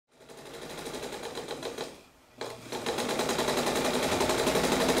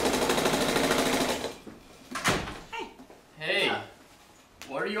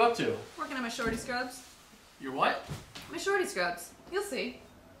you up to? Working on my shorty scrubs. Your what? My shorty scrubs. You'll see.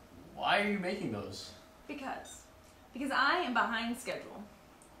 Why are you making those? Because I am behind schedule.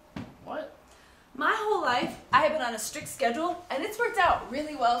 What? My whole life, I have been on a strict schedule, and it's worked out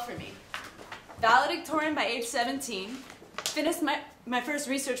really well for me. Valedictorian by age 17, finished my first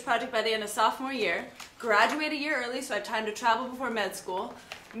research project by the end of sophomore year, graduate a year early so I have time to travel before med school,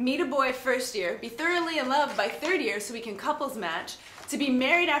 meet a boy first year, be thoroughly in love by third year so we can couples match, to be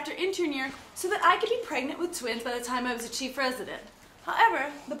married after intern year so that I could be pregnant with twins by the time I was a chief resident. However,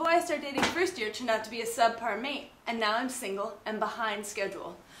 the boy I started dating first year turned out to be a subpar mate, and now I'm single and behind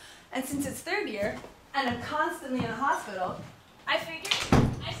schedule. And since it's third year, and I'm constantly in the hospital, I figured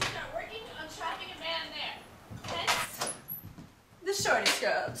I should start working on trapping a man there. Hence, the shorty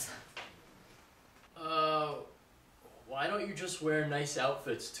scrubs. Why don't you just wear nice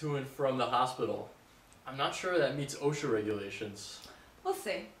outfits to and from the hospital? I'm not sure that meets OSHA regulations. We'll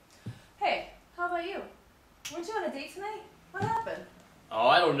see. Hey, how about you? Weren't you on a date tonight? What happened? Oh,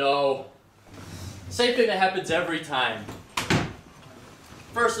 I don't know. Same thing that happens every time.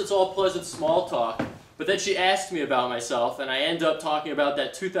 First, it's all pleasant small talk, but then she asked me about myself, and I end up talking about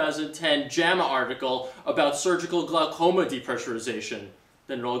that 2010 JAMA article about surgical glaucoma depressurization.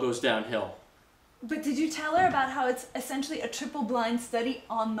 Then it all goes downhill. But did you tell her about how it's essentially a triple-blind study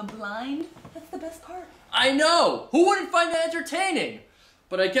on the blind? That's the best part. I know! Who wouldn't find that entertaining?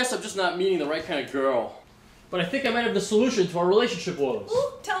 But I guess I'm just not meeting the right kind of girl. But I think I might have the solution to our relationship woes.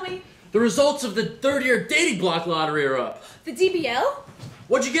 Ooh, tell me. The results of the third-year dating block lottery are up. The DBL?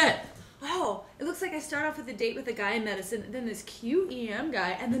 What'd you get? Oh, it looks like I start off with a date with a guy in medicine, then this cute EM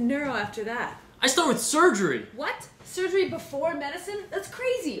guy, and the neuro after that. I start with surgery. What? Surgery before medicine? That's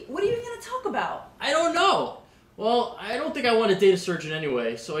crazy. What are you even going to talk about? I don't know. Well, I don't think I want to date a surgeon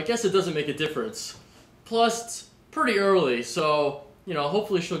anyway, so I guess it doesn't make a difference. Plus, it's pretty early, so, you know,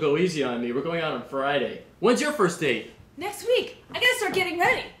 hopefully she'll go easy on me. We're going out on Friday. When's your first date? Next week. I gotta start getting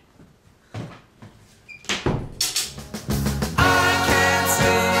ready.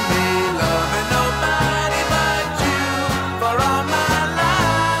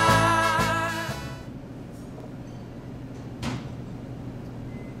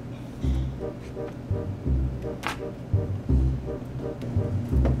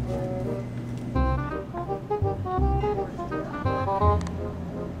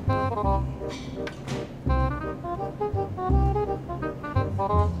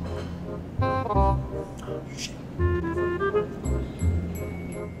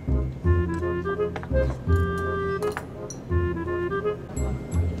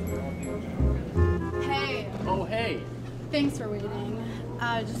 Thanks for waiting.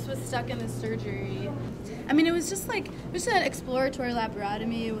 I just was stuck in the surgery. I mean, it was just an exploratory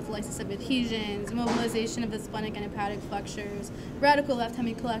laparotomy with lysis of adhesions, mobilization of the splenic and hepatic flexures, radical left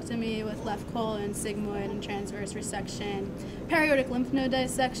hemicolectomy with left colon, sigmoid, and transverse resection, periodic lymph node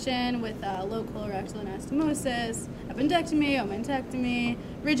dissection with local rectal anastomosis, appendectomy, omentectomy,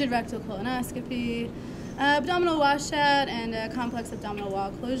 rigid rectal colonoscopy, abdominal washout, and complex abdominal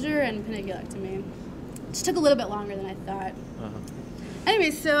wall closure, and panagilectomy. Just took a little bit longer than I thought.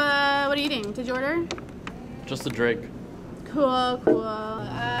 Anyway, so what are you eating? Did you order? Just a drink. Cool.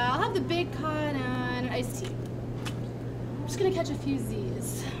 I'll have the big con and iced tea. I'm just gonna catch a few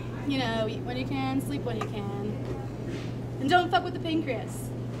Z's. You know, eat when you can, sleep when you can. And don't fuck with the pancreas.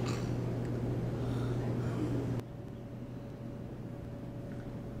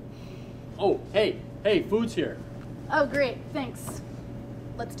 Oh, hey, food's here. Oh, great, thanks.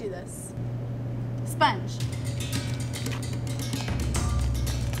 Let's do this. Sponge.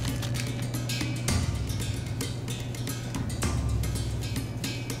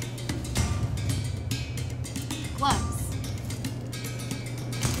 Gloves.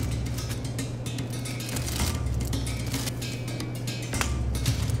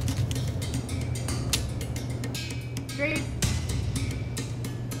 Great.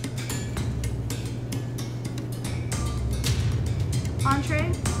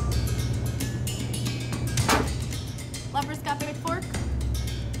 Entree. Laparoscopic fork,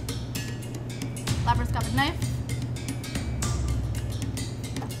 laparoscopic knife,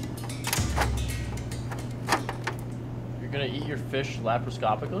 You're gonna eat your fish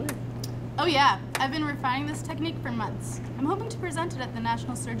laparoscopically? Oh yeah, I've been refining this technique for months. I'm hoping to present it at the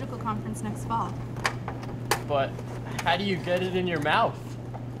National Surgical Conference next fall. But how do you get it in your mouth?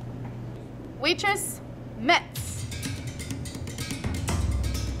 Waitress, Mets.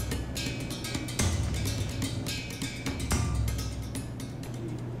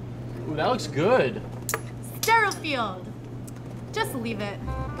 Ooh, that looks good. Sterile field. Just leave it.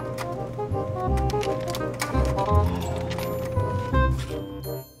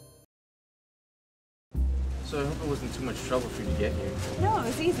 So I hope it wasn't too much trouble for you to get here. No, it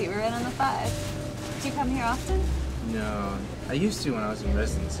was easy. We were right on the 5. Do you come here often? No, I used to when I was in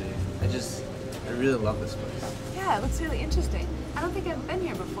residency. I really love this place. Yeah, it looks really interesting. I don't think I've been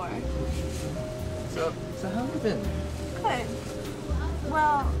here before. So how have you been? Good.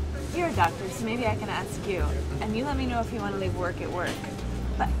 Well, you're a doctor, so maybe I can ask you. And you let me know if you want to leave work at work.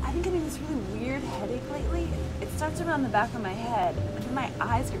 But I've been getting this really weird headache lately. It starts around the back of my head, and then my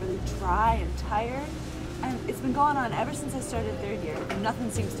eyes get really dry and tired. And it's been going on ever since I started 3rd year.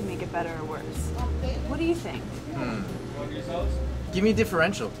 Nothing seems to make it better or worse. What do you think? Give me a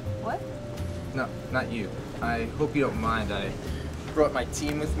differential. What? No, not you. I hope you don't mind. I brought my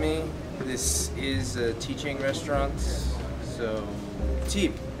team with me. This is a teaching restaurant, so...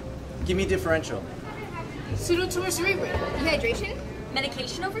 Team, give me a differential. Pseudotumor cerebri. Dehydration.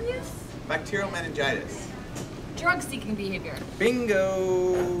 Medication overuse? Bacterial meningitis. Drug-seeking behavior.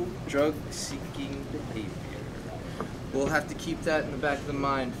 Bingo! Drug-seeking behavior. We'll have to keep that in the back of the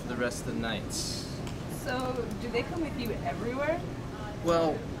mind for the rest of the nights. So, do they come with you everywhere?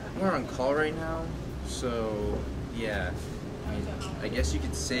 Well, we're on call right now, so yeah. I guess you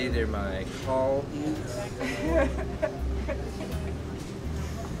could say they're my call leads.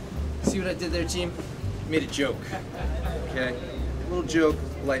 See what I did there, team? Made a joke. Okay? A little joke,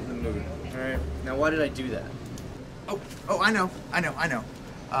 lighten the mood. Alright? Now why did I do that? Oh, I know.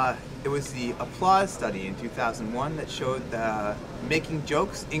 It was the applause study in 2001 that showed making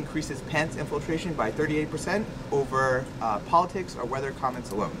jokes increases pants infiltration by 38% over politics or weather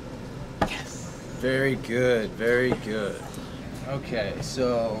comments alone. Yes. Very good, very good. Okay,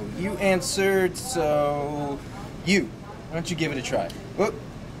 so you answered, so you. Why don't you give it a try? Well,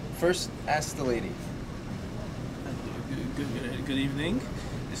 first, ask the lady. Good evening.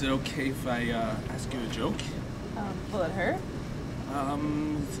 Is it okay if I ask you a joke? Will it hurt?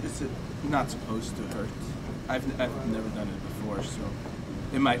 It's not supposed to hurt. I've never done it before, so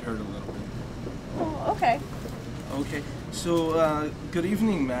it might hurt a little bit. Oh, okay. Okay. So, good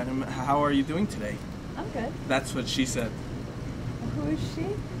evening, madam. How are you doing today? I'm good. That's what she said. Who is she?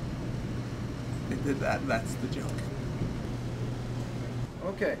 That's the joke.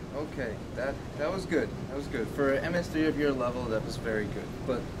 Okay. That was good. That was good. For an MS3 of your level, that was very good.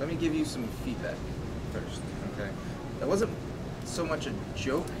 But let me give you some feedback first, okay? That wasn't so much a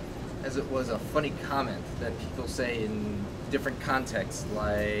joke as it was a funny comment that people say in different contexts,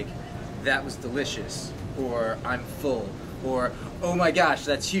 like, that was delicious, or I'm full, or oh my gosh,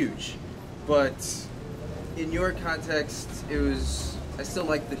 that's huge. But in your context, I still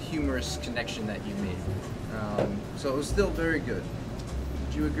like the humorous connection that you made. So it was still very good.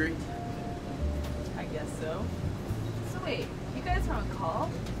 Would you agree? I guess so. So wait, you guys are on call?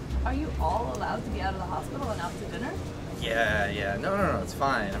 Are you all allowed to be out of the hospital and out to dinner? Yeah. No, it's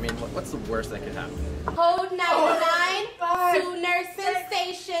fine. I mean, what's the worst that could happen? Code 99 to nursing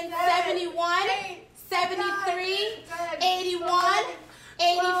station 71, 73, 81,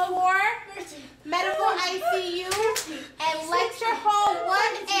 84, medical ICU, and lecture hall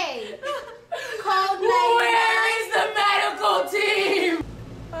 1A. Code 99. Where is the medical team?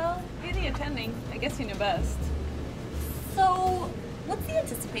 Well, you're the attending. I guess you know best. So, what's the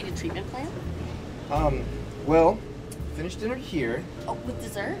anticipated treatment plan? Well, finish dinner here. Oh, with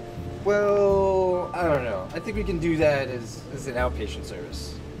dessert? Well, I don't know. I think we can do that as an outpatient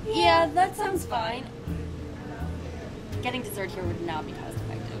service. Yeah, that sounds fine. Getting dessert here would not be cost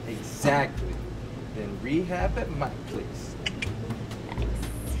effective. Exactly. Then rehab at my place.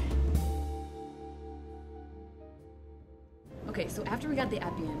 Okay, so after we got the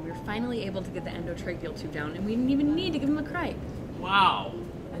epi in, we were finally able to get the endotracheal tube down, and we didn't even need to give him a cripe. Wow.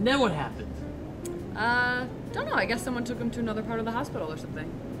 And then what happened? Don't know. I guess someone took him to another part of the hospital or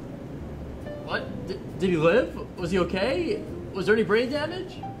something. What? Did he live? Was he okay? Was there any brain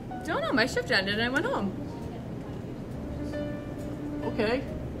damage? Don't know. My shift ended and I went home. Okay.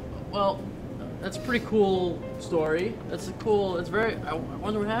 Well, that's a pretty cool story. It's very, I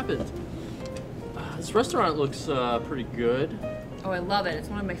wonder what happened. This restaurant looks pretty good. Oh, I love it. It's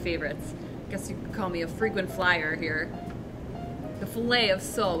one of my favorites. Guess you could call me a frequent flyer here. The filet of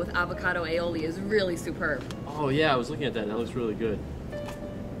sole with avocado aioli is really superb. Oh yeah, I was looking at that. That looks really good.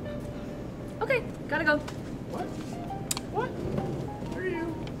 Okay, gotta go. What? Where are you?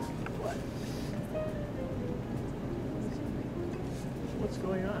 What? What's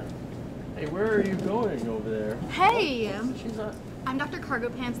going on? Hey, where are you going over there? Hey! She's not... I'm Dr. Cargo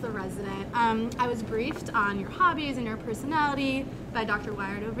Pants, the resident. I was briefed on your hobbies and your personality by Dr.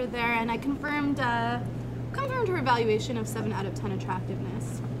 Wired over there, and I confirmed her evaluation of 7 out of 10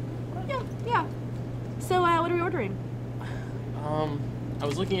 attractiveness. Yeah. So, what are we ordering? I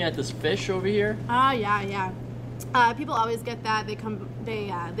was looking at this fish over here. Yeah. People always get that.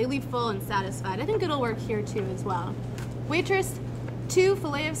 They leave full and satisfied. I think it'll work here too as well. Waitress, 2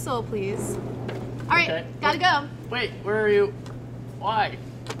 fillet of sole, please. All right, Okay. gotta go. Wait, where are you? Why?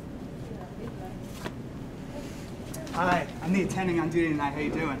 Hi, I'm the attending on duty tonight. How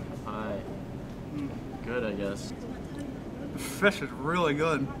you doing? Hi. Good, I guess. The fish is really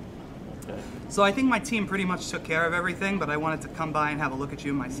good. Okay. So I think my team pretty much took care of everything, but I wanted to come by and have a look at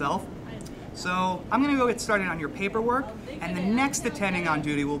you myself. So I'm gonna go get started on your paperwork, and the next attending on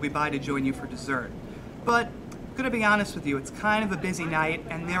duty will be by to join you for dessert. But I'm gonna be honest with you, it's kind of a busy night,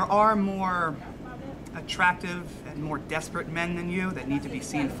 and there are more attractive and more desperate men than you that need to be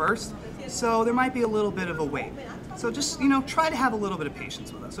seen first. So there might be a little bit of a wait. So just, try to have a little bit of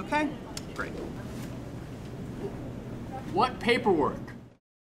patience with us, okay? Great. What paperwork?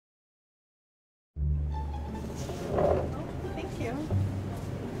 Thank you.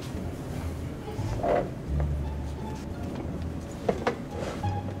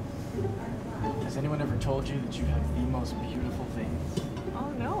 Has anyone ever told you that you have the most beautiful veins?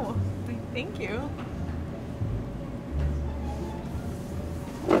 Oh no, thank you.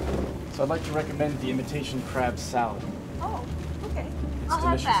 So I'd like to recommend the imitation crab salad. Oh, okay. It's I'll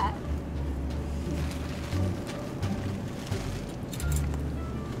delicious. have that.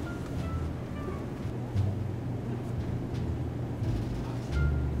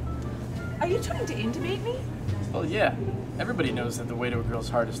 Are you trying to intubate me? Well, yeah. Everybody knows that the way to a girl's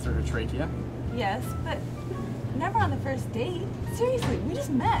heart is through her trachea. Yes, but never on the first date. Seriously, we just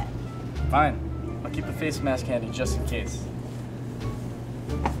met. Fine. I'll keep the face mask handy just in case.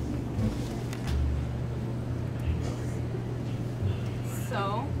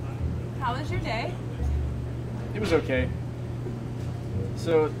 So, how was your day? It was okay.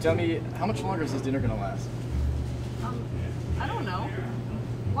 So, tell me, how much longer is this dinner gonna last? I don't know.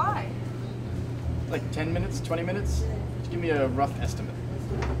 Why? Like 10 minutes, 20 minutes? Just give me a rough estimate.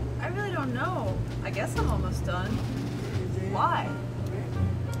 I really don't know. I guess I'm almost done. Why?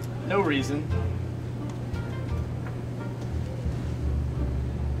 No reason.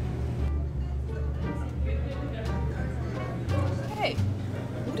 Hey,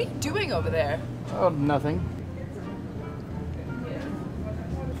 what are you doing over there? Oh, nothing.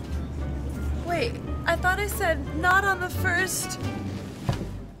 Wait, I thought I said not on the first.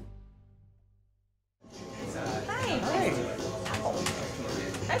 Hi. Hey.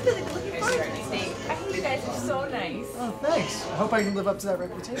 I've really been looking forward to this date. I think you guys are so nice. Oh, thanks. I hope I can live up to that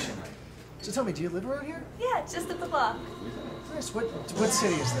reputation. So tell me, do you live around here? Yeah, just at the block. Nice. What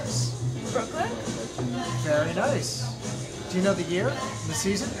city is this? Brooklyn? Very nice. Do you know the year? The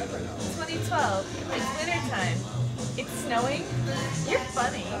season? 2012. It's winter time. It's snowing. You're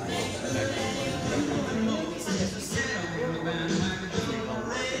funny.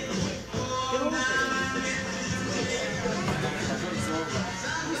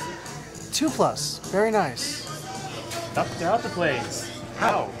 Two plus. Very nice. Dr. Out the place.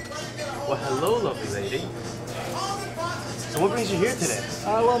 How? Well, hello, lovely lady. So what brings you here today?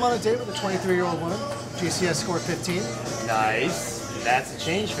 Well, I'm on a date with a 23-year-old woman. GCS score 15. Nice. That's a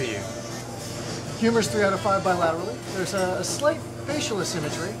change for you. Humor's 3 out of 5 bilaterally. There's a slight facial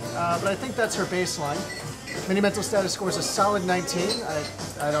asymmetry, but I think that's her baseline. Mini mental status score is a solid 19.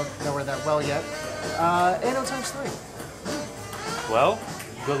 I don't know her that well yet. ANO times 3. Well,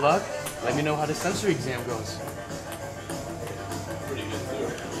 good luck. Let me know how the sensory exam goes.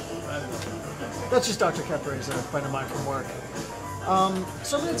 That's just Dr. Kepper. He's a friend of mine from work.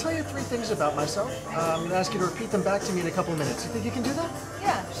 So I'm going to tell you 3 things about myself. I'm going to ask you to repeat them back to me in a couple of minutes. You think you can do that?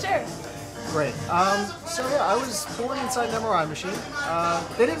 Yeah, sure. Great. So yeah, I was born inside an MRI machine.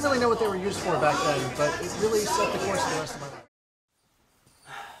 They didn't really know what they were used for back then, but it really set the course for the rest of my life.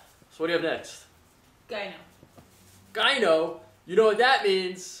 So what do you have next? Gyno. Gyno? You know what that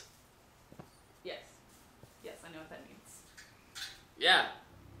means? Yes. Yes, I know what that means. Yeah.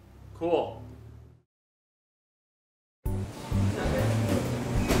 Cool.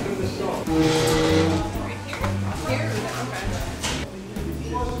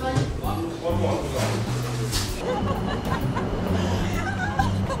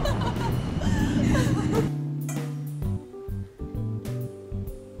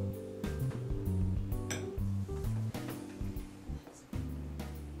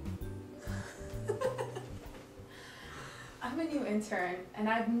 I'm a new intern, and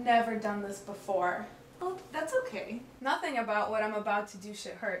I've never done this before. Well, that's okay. Nothing about what I'm about to do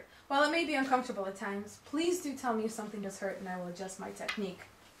should hurt. While it may be uncomfortable at times, please do tell me if something does hurt and I will adjust my technique.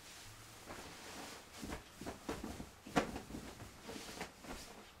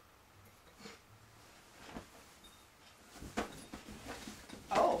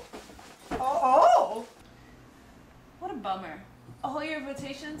 whole year of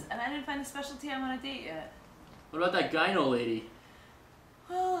rotations, and I didn't find a specialty I want to date yet. What about that gyno lady?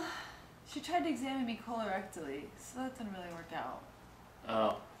 Well, she tried to examine me colorectally, so that didn't really work out.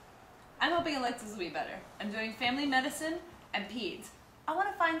 Oh. I'm hoping electives will be better. I'm doing family medicine and peds. I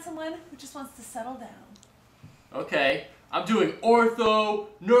want to find someone who just wants to settle down. Okay. I'm doing ortho,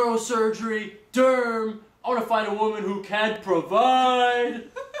 neurosurgery, derm. I want to find a woman who can provide.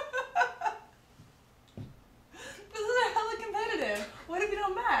 But those are hella competitive. What if you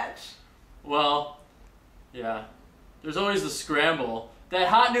don't match? Well, yeah. There's always the scramble. That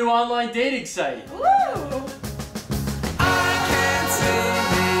hot new online dating site. Woo!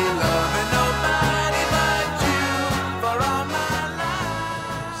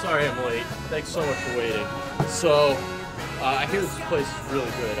 Sorry I'm late. Thanks so much for waiting. So, I hear this place is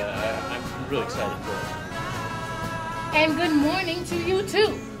really good. I'm really excited for it. And good morning to you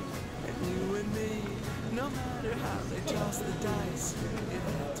too.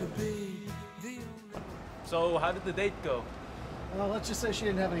 So, how did the date go? Well, let's just say she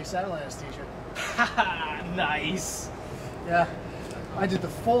didn't have any saddle anesthesia. Nice. Yeah, I did the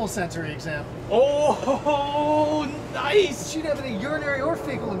full sensory exam. Oh, nice. She didn't have any urinary or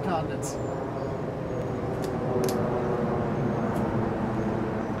fecal incontinence.